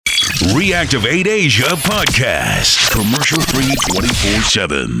Reactivate Asia podcast. Commercial free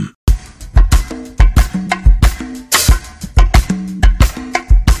 24/7.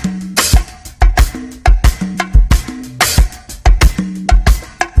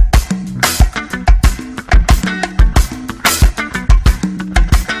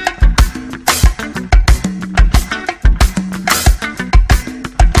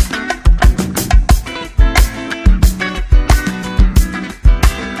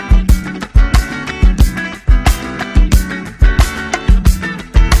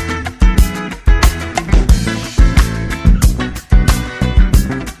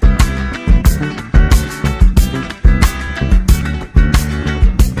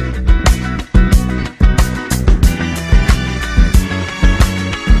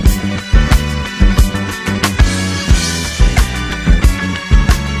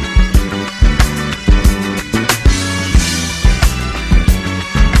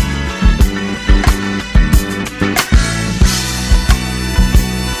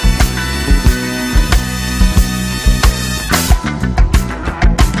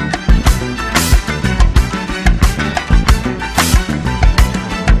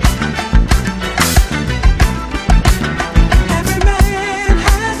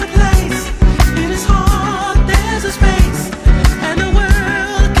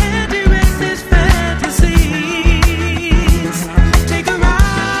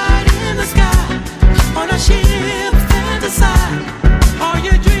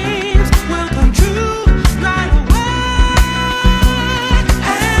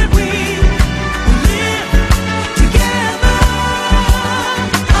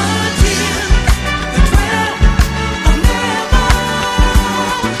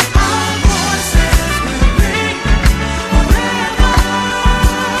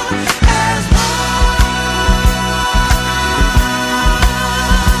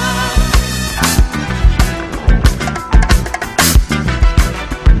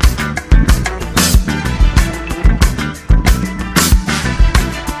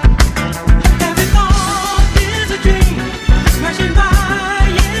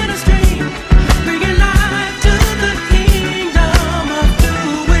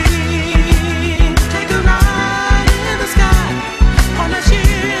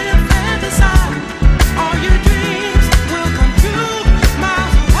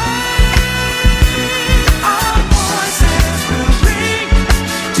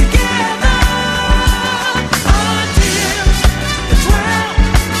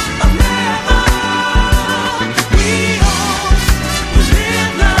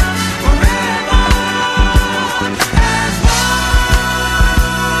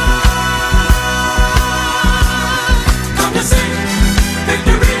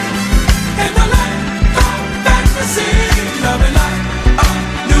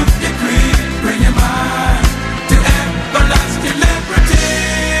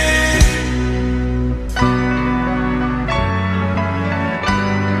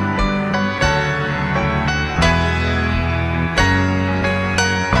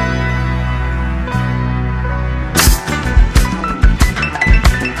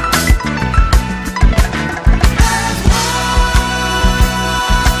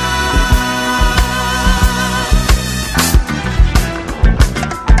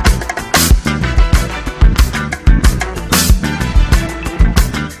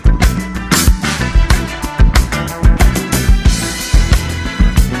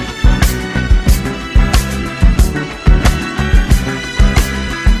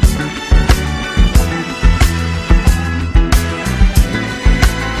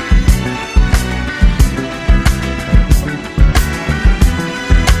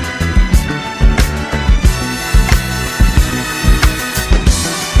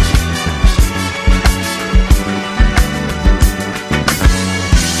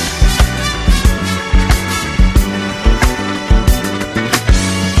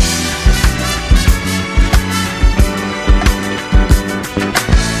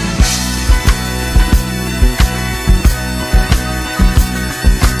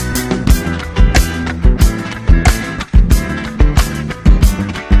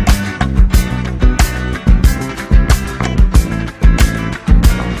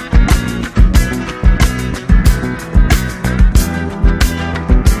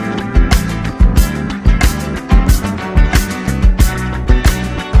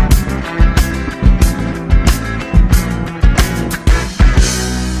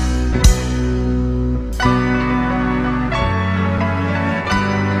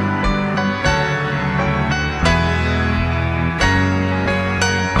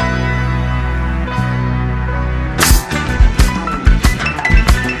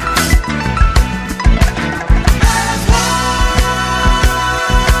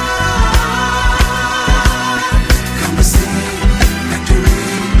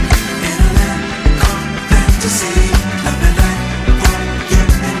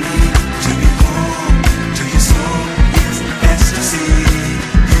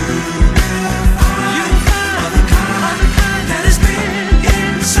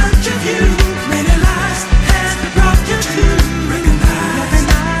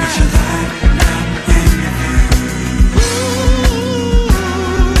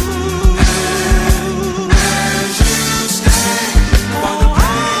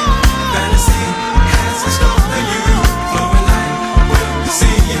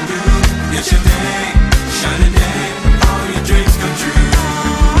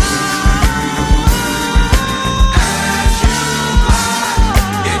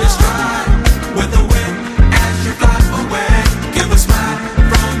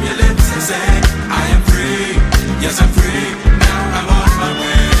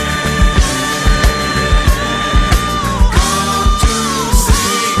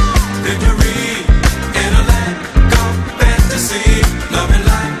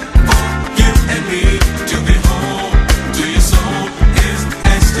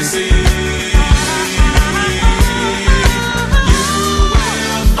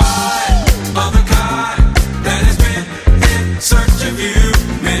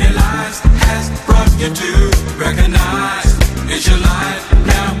 Many lives has brought you to recognize it's your life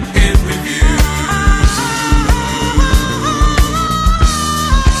now in review.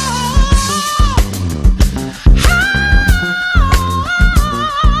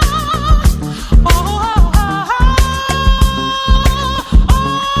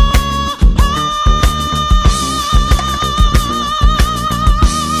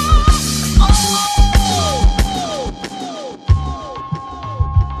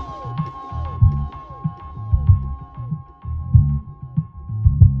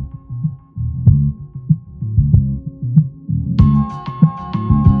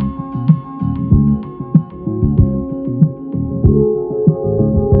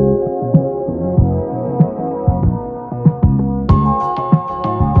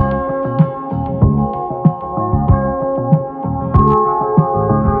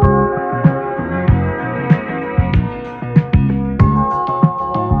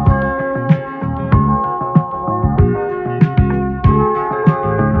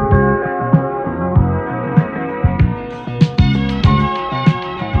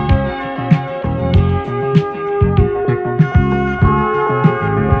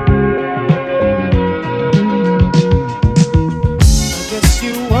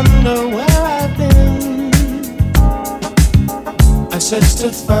 Search to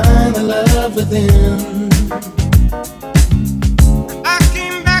find the love within. I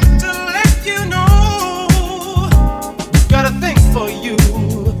came back to let you know. Got a thing for you,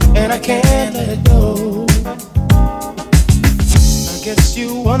 and I can't let it go. I guess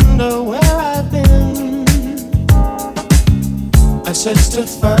you wonder where I've been. I search to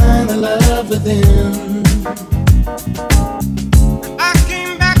find the love within. I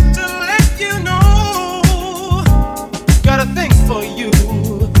came back to let you know. Got a thing for you,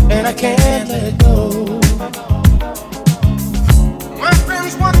 and I can't let it go. My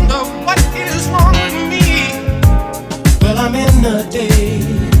friends wonder what is wrong with me. Well, I'm in the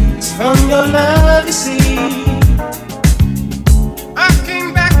daze from your love, you see. I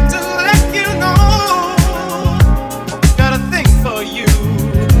came back to let you know. Got a thing for you,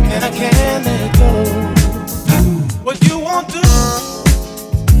 and I can't let it go. What you want to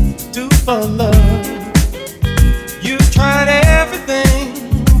do for love? You've tried everything,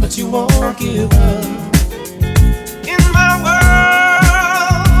 but you won't give up. In my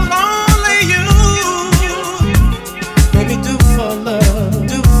world, only you. Make me do for love,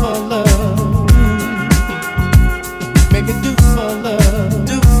 do for love. Make me do for love,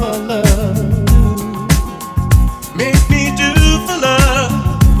 do for love. Make me do for love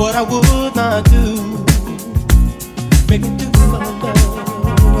what I would not do. Make me do for love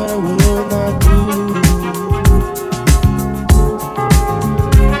what I would not do.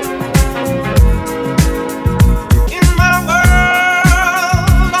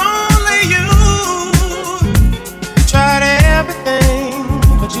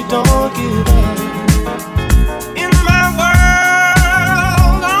 Don't give up. In my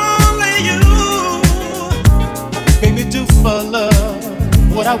world, only you. Make me do for love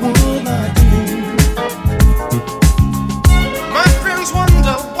what I would not do. My friends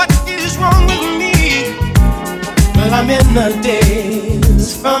wonder what is wrong with me. Well, I'm in the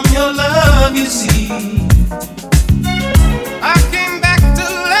daze from your love, you see. I came back to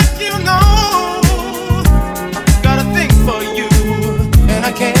let you know. Got a thing for you, and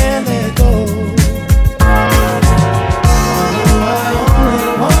I can't let go. I only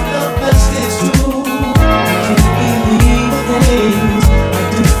want the best, it's true. I can't believe the things I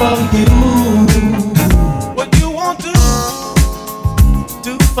do for you. What you want to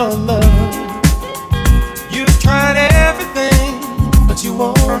do for love? You've tried everything, but you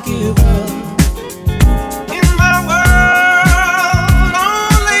won't give up. In my world,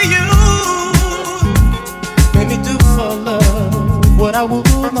 only you. Make me do for love what I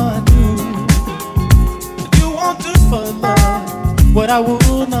would not do. You won't do for love what I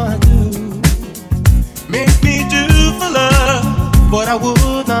would not do. Make me do for love what I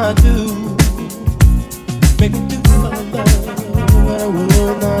would not do. Make me do for love what I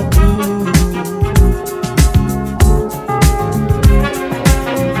would not do.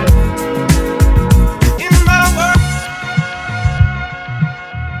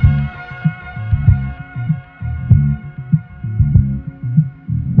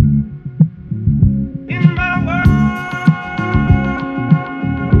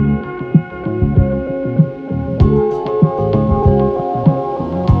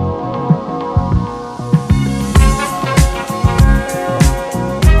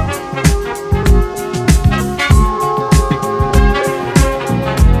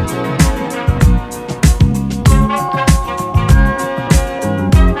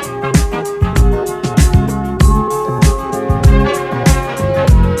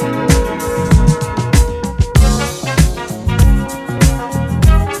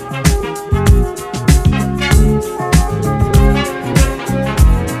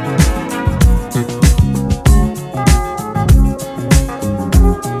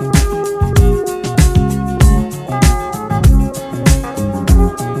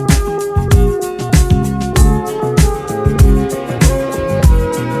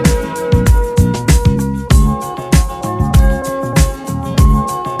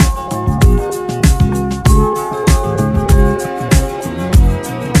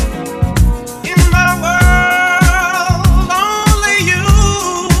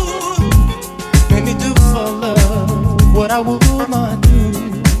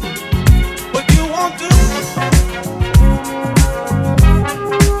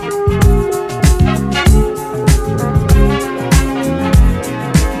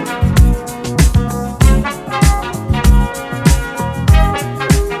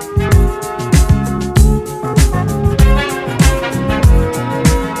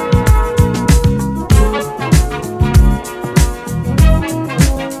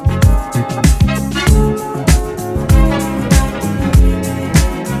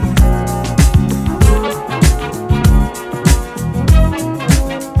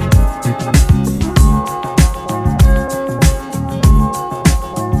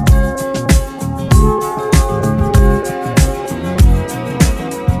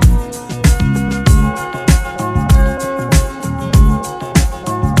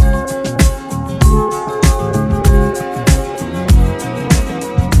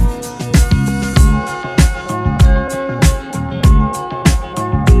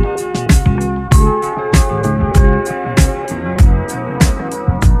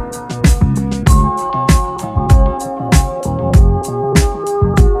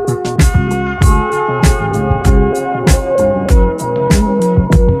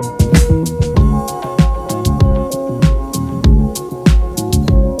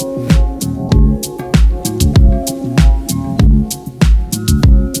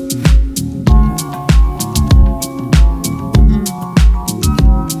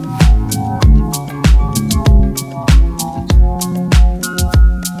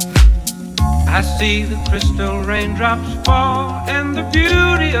 crystal raindrops fall, and the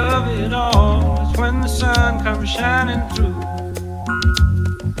beauty of it all is when the sun comes shining through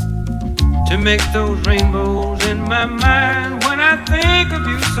to make those rainbows in my mind. When I think of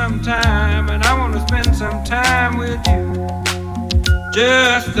you sometime, and I want to spend some time with you,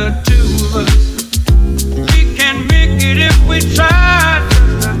 just the two of us. We can make it if we try,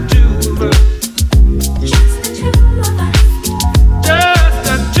 just the two of us. Just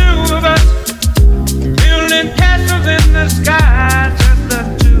the two of us, building castles in the sky. Just the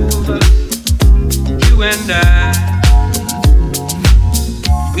two of us, you and I.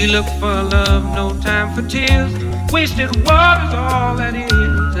 We look for love, no time for tears. Wasted water's all that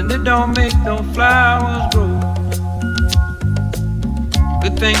is, and it don't make no flowers grow.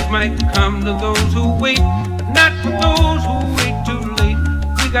 Good things might come to those who wait, but not for those who wait too late.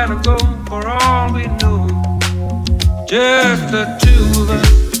 We gotta go for all we know. Just the two of us.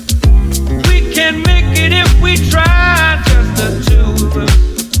 We can make it if we try. Just the two of us.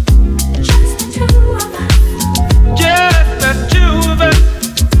 Just the two of us. Just the two of us.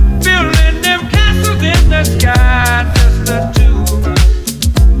 Building them castles in the sky. Just the two of us.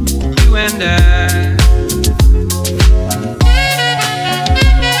 You and I.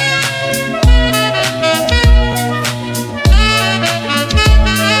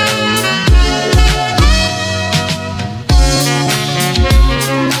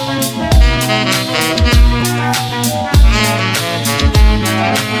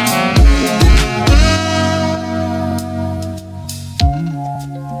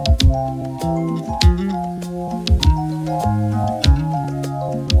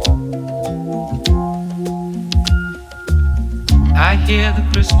 Hear the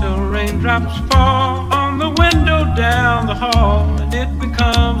crystal raindrops fall on the window down the hall, and it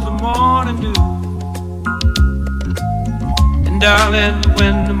becomes the morning dew. And darling,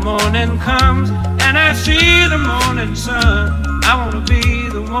 when the morning comes and I see the morning sun, I wanna be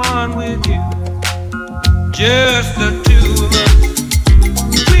the one with you. Just the two of us.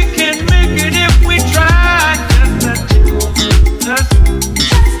 We can make it if we try. Just the two of us. Just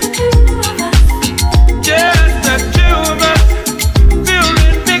the two of us. Just the two of us.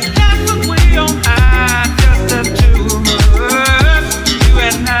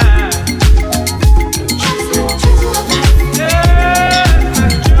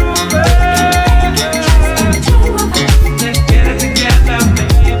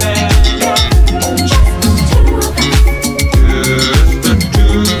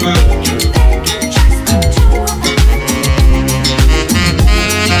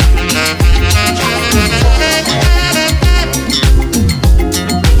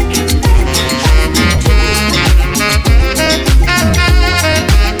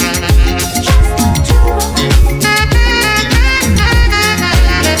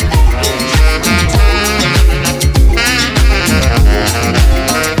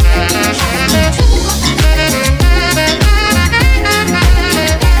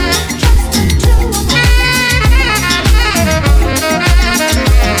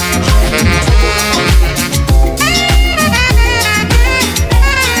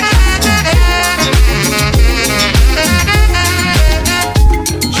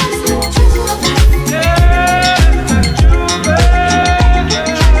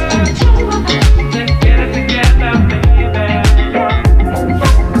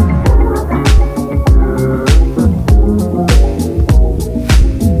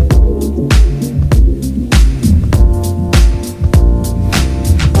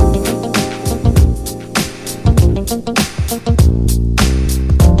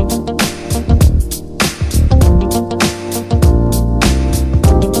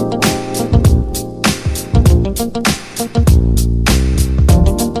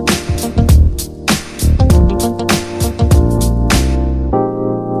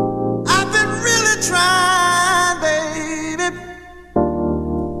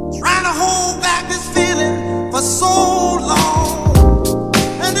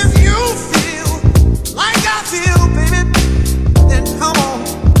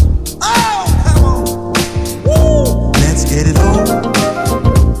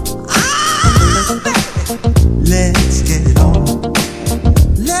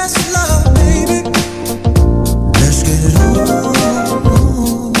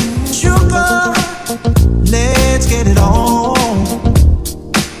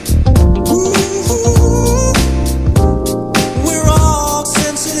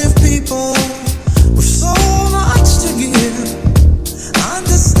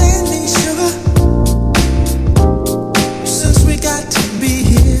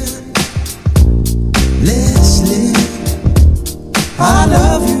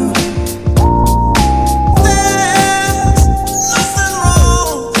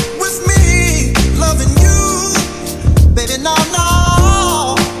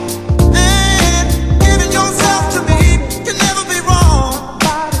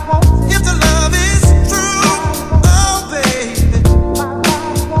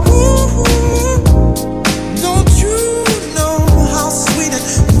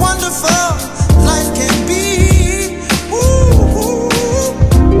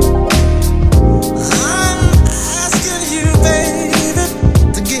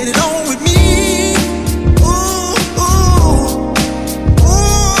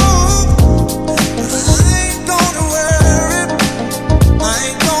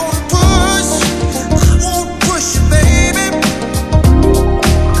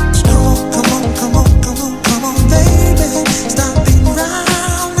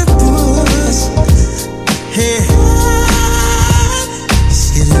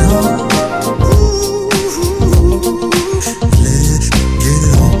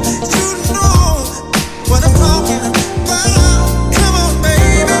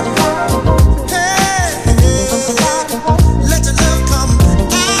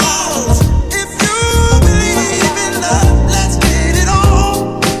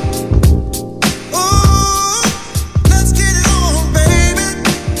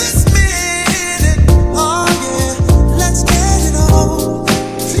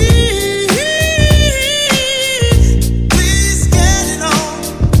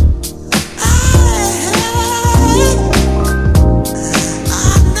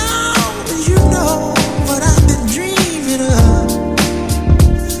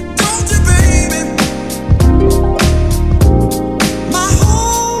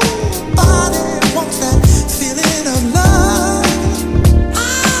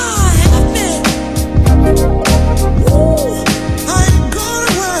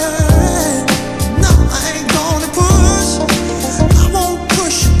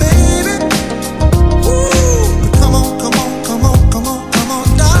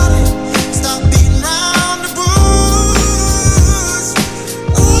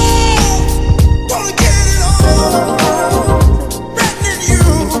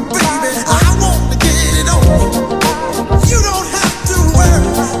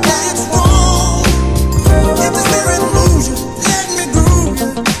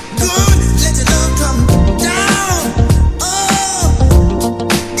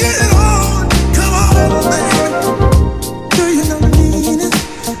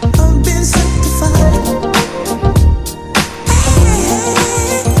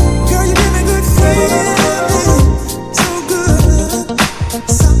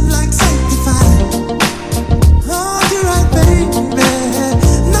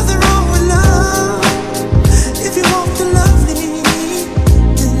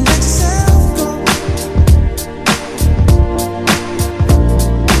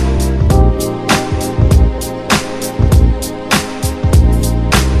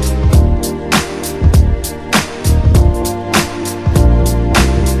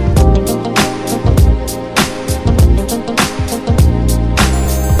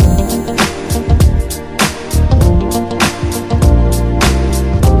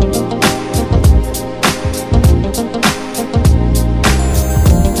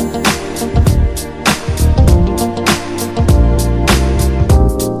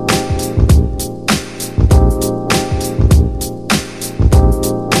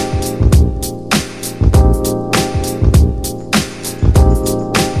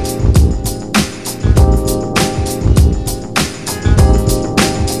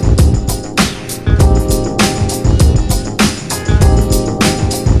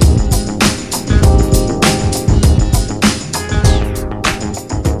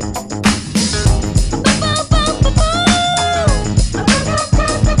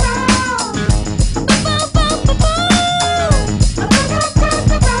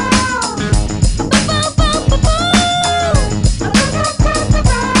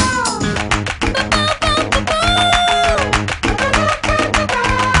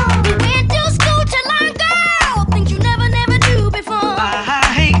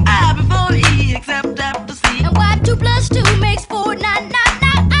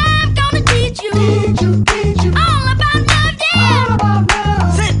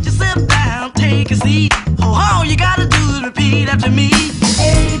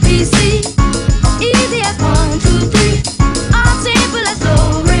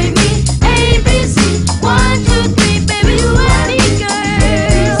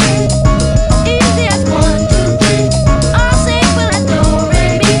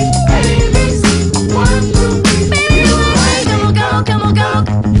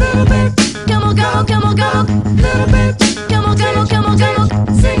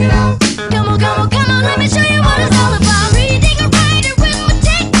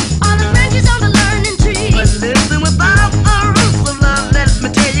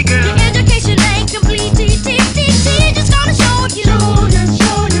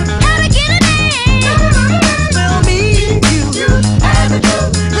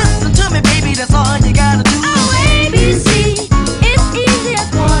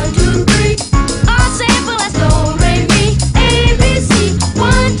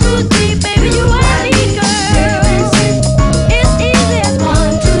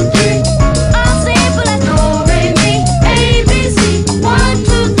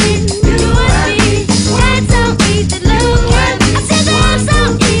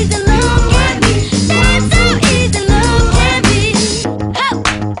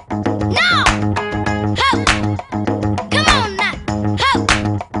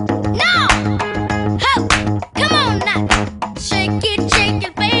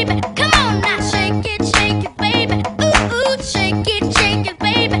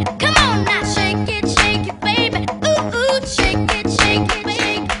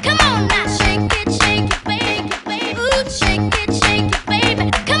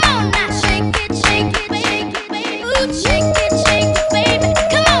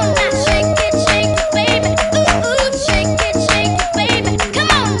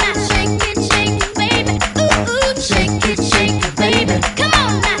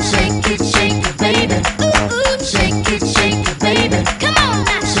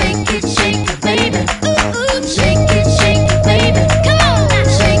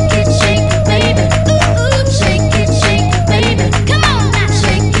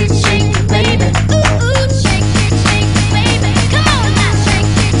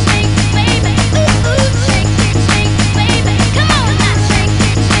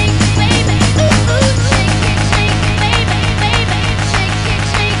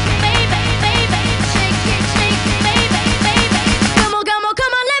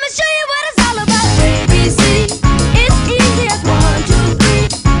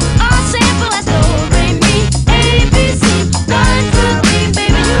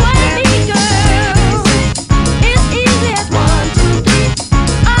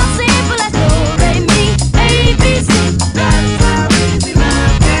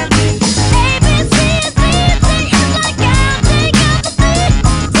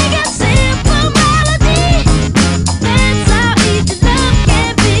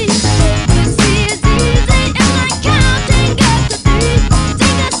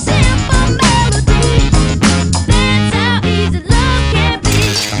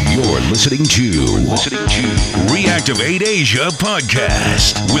 listening to Reactivate Asia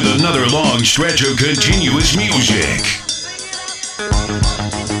Podcast with another long stretch of continuous music.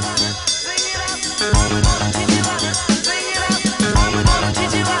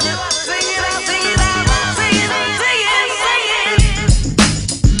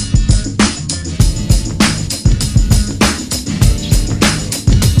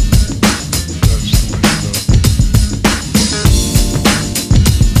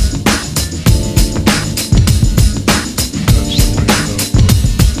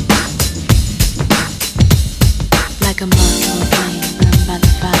 Like a moth to a flame burned by the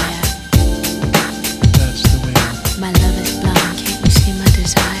fire. That's the way. My love is blind, can't you see my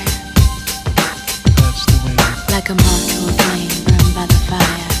desire? That's the way. Like a moth to a flame burned by the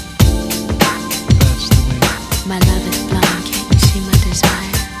fire. That's the way. My love is blind, can't you see my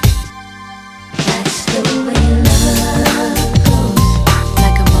desire? That's the way love goes.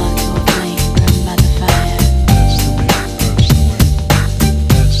 Like a moth to a flame burned by the fire. That's the way it goes.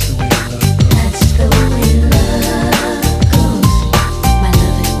 That's the way love goes. That's the way love goes. My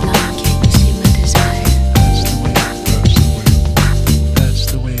love is blind, can't you see my desire? That's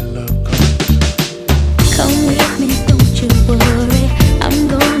the way love goes. Come with me, don't you worry. I'm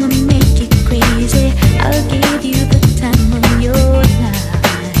gonna make you crazy. I'll give you the time of your life.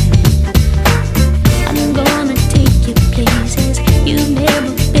 I'm gonna take you places you've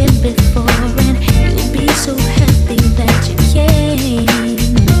never been before, and you'll be so happy that you came.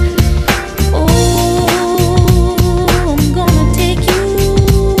 Oh, I'm gonna take you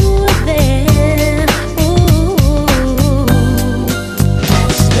there. Oh,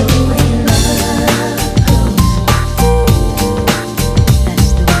 that's the way love goes. That's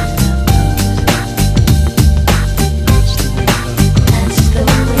the way love goes. That's the way love goes. That's the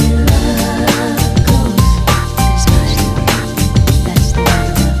way love goes. Desire. That's the way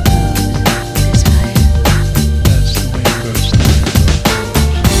love goes. Desire. That's the way it goes.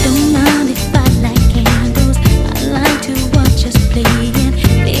 Don't mind if I light candles. I like to watch us playing.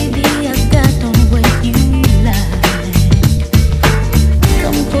 Baby, I've got on what you like.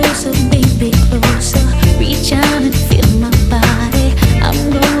 Come closer, baby, closer. Reach out and feel my body. I'm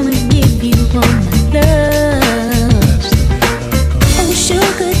gonna give you all my love. Oh,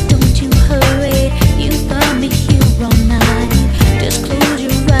 sugar, don't you hurry. You got me here all night. Just close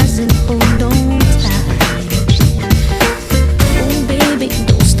your eyes and hold on tight. Oh, baby,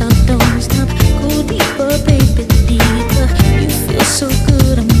 don't stop, don't stop. Go deeper, baby, deeper. You feel so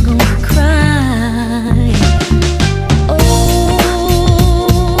good, I'm gonna cry. Oh,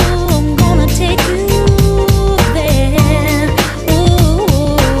 I'm gonna take you there.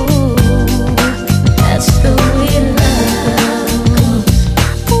 Oh, that's the way love goes.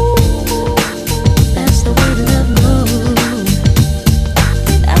 That's the way love goes.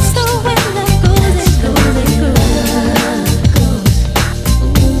 That's the way love goes. That's the way love goes.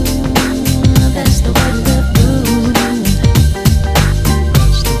 Ooh, that's the way love goes.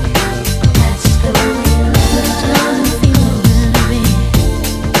 That's the way love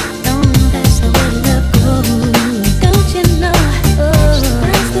goes. That's the way love goes. Don't you know? Oh,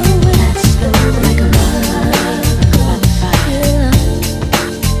 that's the way. Like a moth by the fire.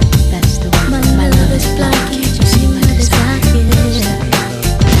 That's the way. My love is blind, can't you see my desire?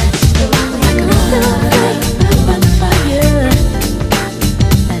 That's the way. Like a moth by the fire.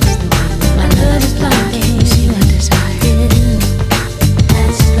 That's the way. My love is blind, can't you see my desire?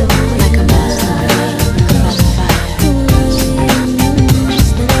 That's the way. Like a moth by the fire. That's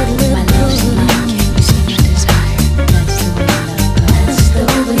the way. My love is blind, can't you see my desire? That's the way love goes. That's the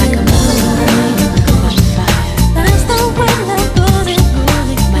way. Like a moth by the fire. That's the way love goes.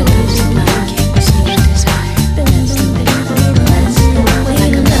 My love is blind, can't you see my desire? That's the way love goes. That's the way.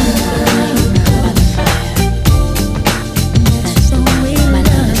 Like a moth by the fire. That's the way. My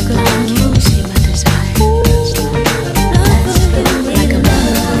love is blind, can't you see my desire? That's the way. Like a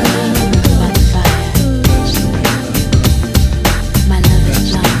moth by the fire. My love is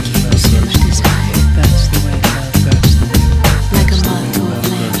blind, can't you see my desire? That's the way love. That's the way. Like a moth to a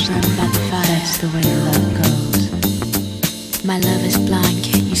flame burned by the fire. That's the way love goes. My love is blind,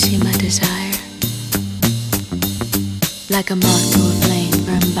 can't you see my desire? Like a moth to a flame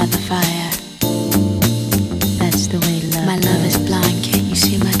burned by the fire. That's the way love. My love is blind, can't you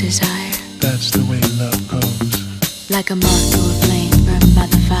see my desire? That's the way love goes. Like a moth to a flame burned by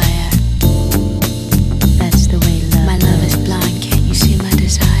the fire. That's the way love. My love is blind, can't you see my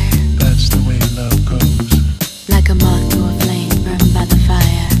desire? That's the way love goes. Like a moth to a flame burned by the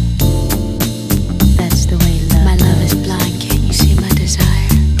fire. That's the way love. My love is blind, can't you see my desire?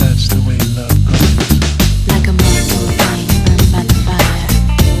 That's the way love goes. Like a moth to a flame burned by the fire.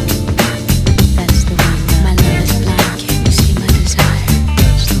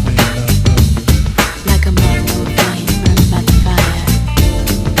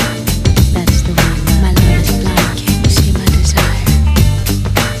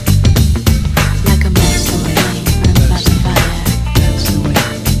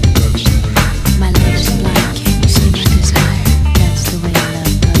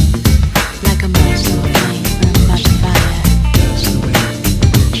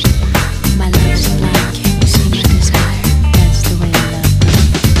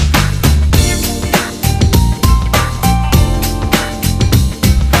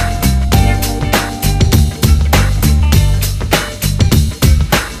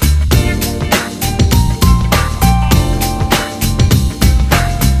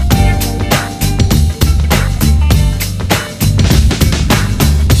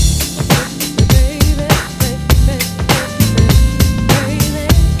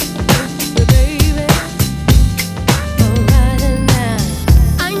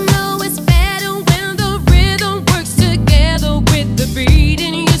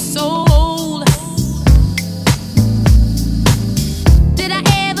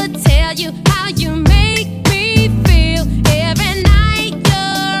 tell you how you make me feel. Every night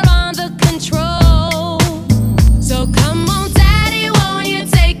you're under control. So come on, daddy, won't you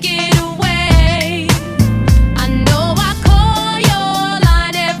take it away? I know I call your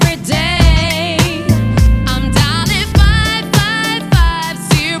line every day. I'm dialing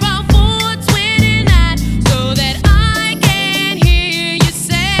 555-0429 so that I can hear you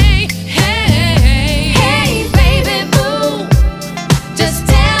say, hey, hey, baby boo, just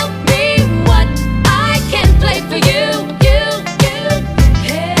tell me what I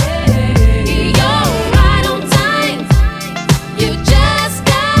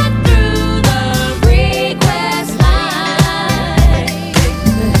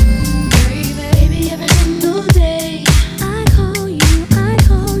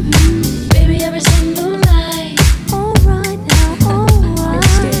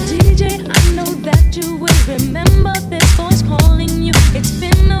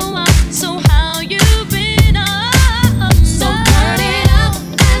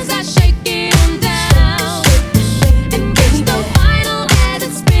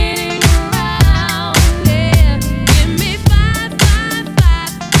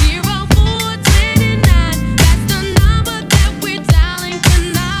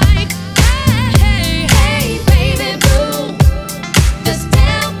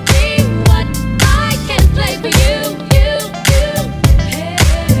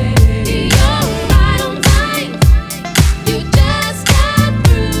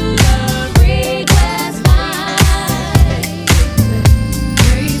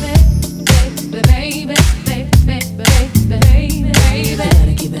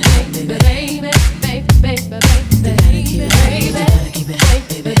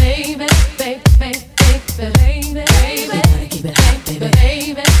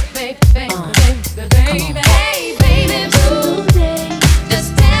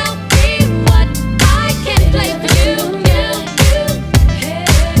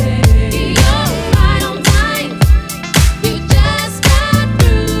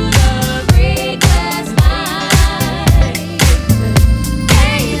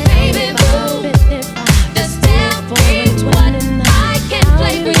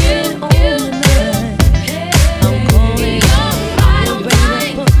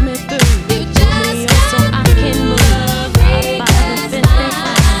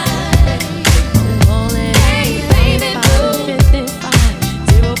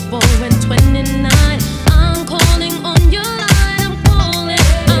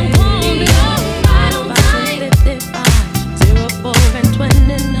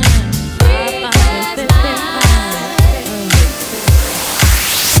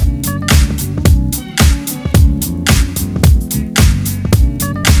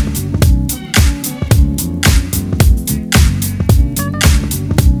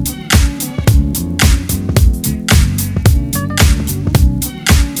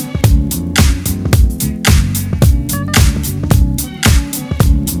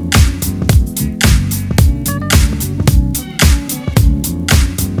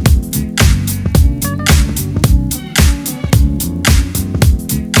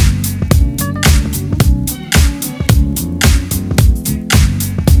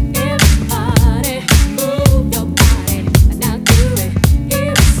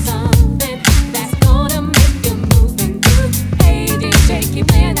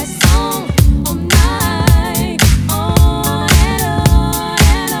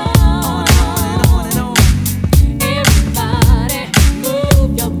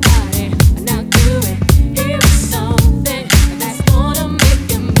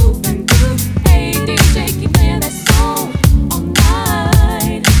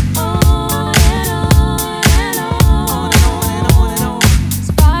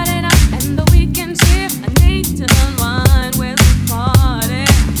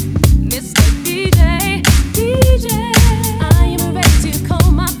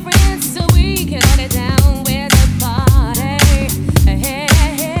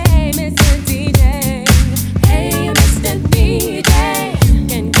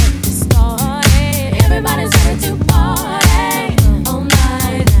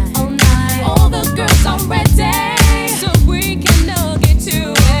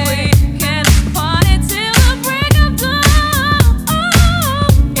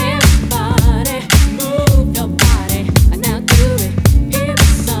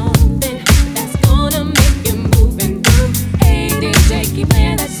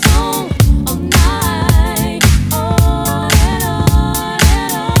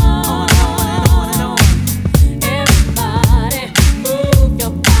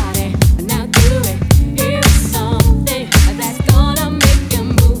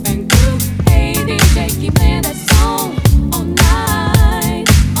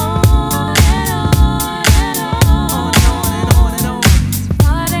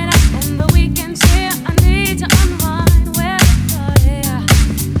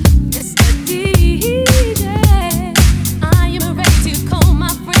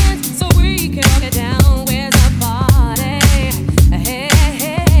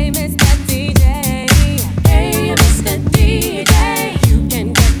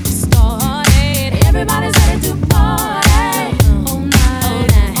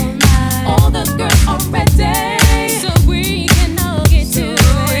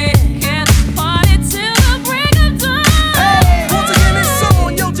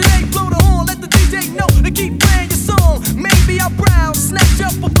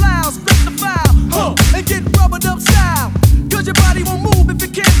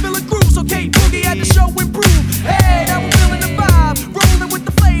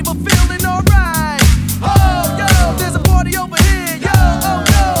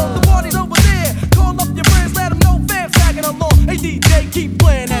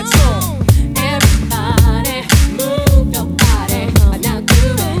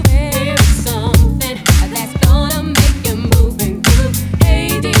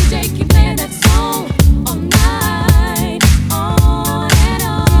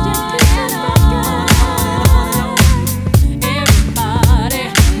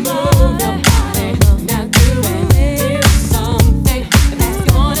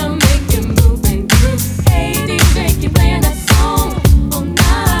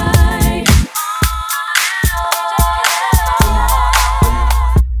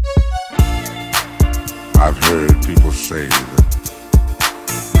I've heard people say that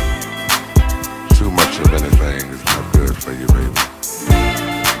too much of anything is not good for you, baby.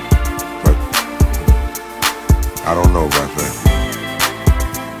 But I don't know about that.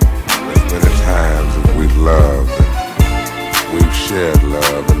 There's many times that we've loved and we've shared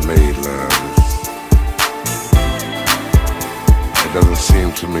love and made love. It doesn't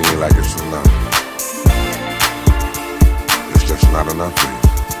seem to me like it's enough. It's just not enough, baby.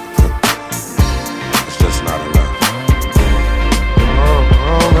 It's just not enough.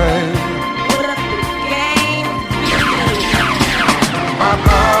 Oh, baby. My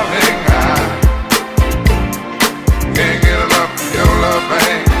darling, I can't get enough of your love,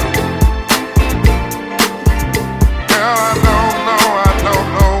 babe. Girl, I don't know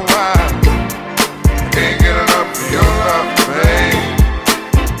why I can't get enough of your love, babe.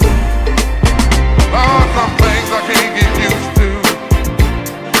 Lord, some things I can't get used to,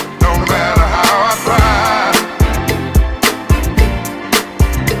 no matter how I try.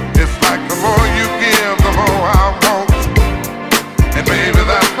 It's like the more you give, the more I want. And baby,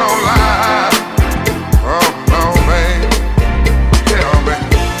 that's no lie. Oh no, babe. Tell me,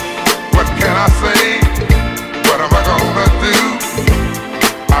 what can I say? What am I gonna do?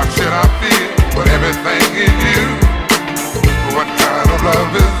 How should I feel with everything in you? What kind of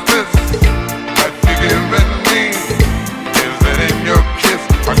love is this that you're giving me? Is it in your kiss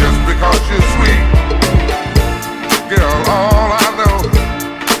or just because you're sweet? Girl, all I know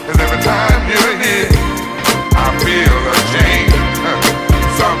is every time you're here, I feel a change.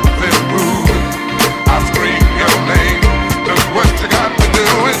 Something moving, I scream your name. Look what you got to do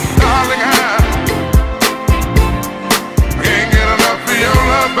is, darling, I can't get enough of your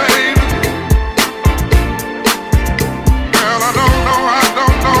love, baby. Girl, I don't know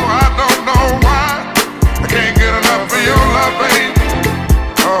why I can't get enough of your love, baby.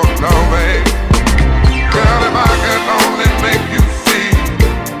 Oh no, baby. Girl, if I could only make you see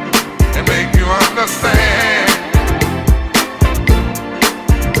and make you understand.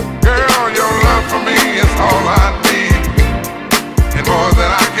 Girl, your love for me is all I need, and more than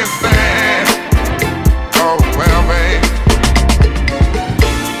I can stand. Oh, well, babe,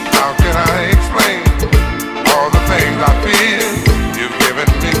 how can I explain all the things I feel? You've given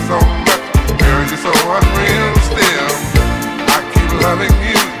me so much, girl, you're so unreal still. I keep loving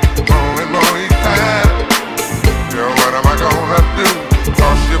you more and more each time. Girl, what am I gonna do?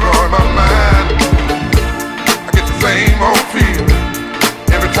 'Cause you're blowing my mind. I get the same old feeling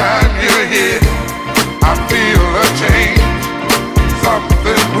every time you're here. I feel a change,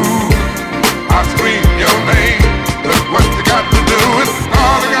 something moving. I scream your name. Look what you got to do. It's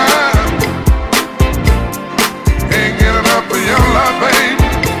all I got. Can't get enough of your love, baby.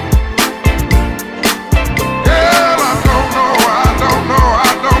 Girl, I don't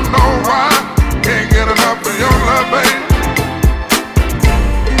know why. Can't get enough of your love, baby.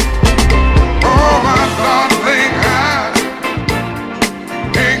 Oh, my darling, I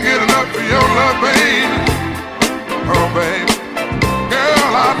can't get enough of your love, baby. Oh, baby.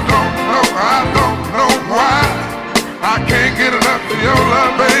 Girl, I don't know why I can't get enough of your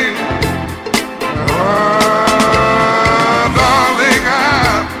love, baby. Oh, darling, I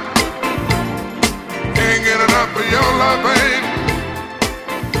can't get enough of your love, baby.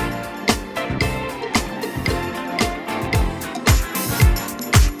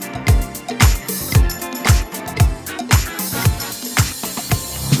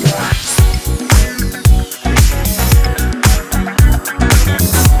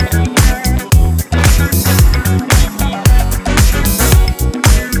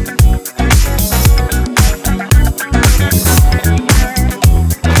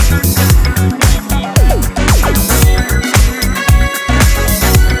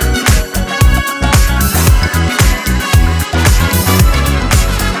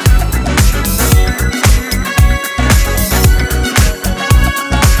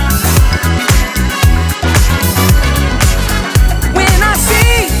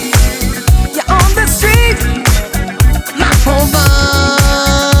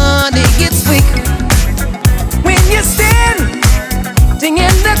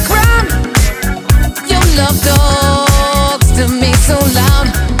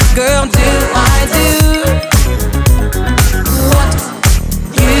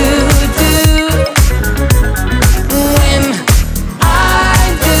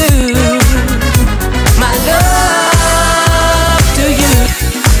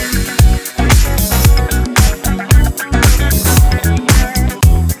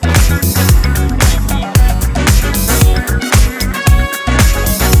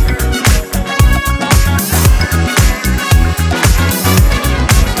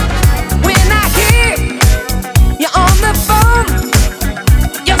 When I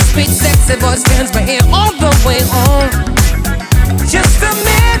voice turns my ear all the way on. Just the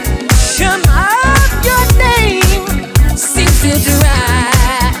mention of your name seems to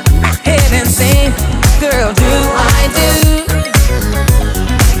drive my head insane. Girl, do I do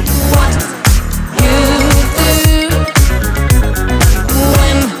what you do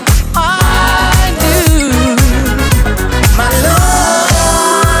when I do my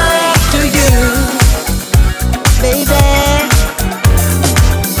love to you, baby?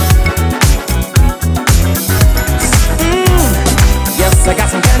 Yes, I got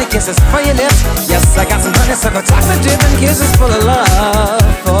some candy kisses for your lips. Yes, I got some honeysuckle chocolate dripping kisses full of love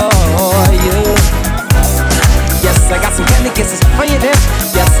for you. Yes, I got some candy kisses for your lips.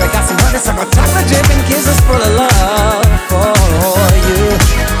 Yes, I got some honeysuckle chocolate dripping kisses full of love for you.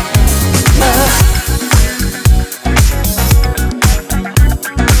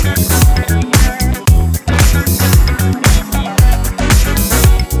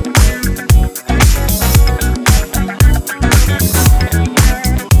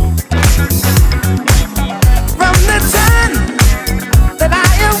 From the time that I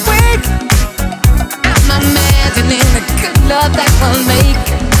awake, I'm imagining the good love that we'll make.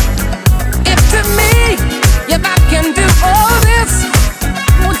 If to me, if I can do all this,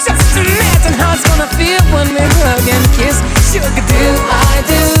 well, just imagine how it's gonna feel when we hug and kiss. Sugar, do I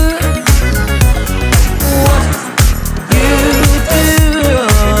do what you do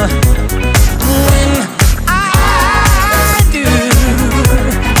when I do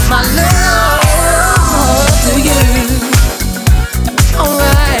my love to you?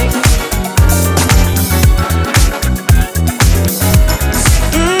 Alright.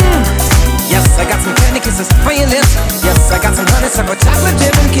 Yes, I got some candy kisses for your lips. Yes, I got some honeysuckle chocolate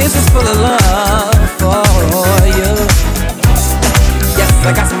dripping kisses full of love for you. Yes,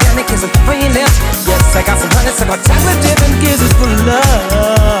 I got some candy kisses for your lips. Yes, I got some honeysuckle chocolate dripping kisses full of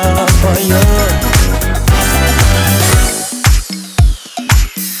love for you.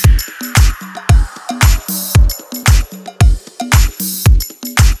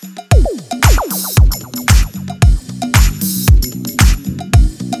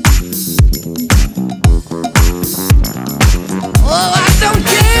 Oh, I don't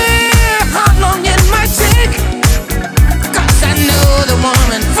care how long it might take, 'cause I know the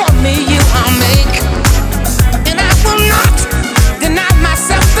woman for me you I'll make. And I will not deny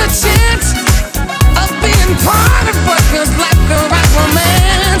myself the chance of being part of what feels like the right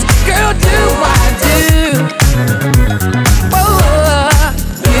romance. Girl, do I do what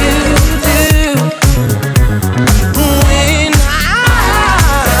you do when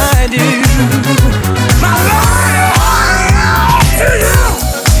I do my love to you?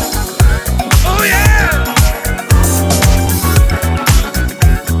 Oh yeah.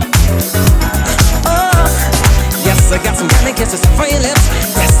 Yes, I got some candy kisses for your lips.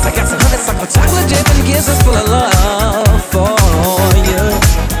 Yes, I got some honeysuckle chocolate dripping kisses full of love for you.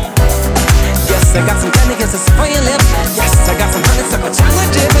 Yes, I got some candy kisses for your lips. Yes, I got some honeysuckle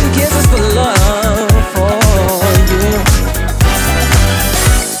chocolate dripping kisses full of love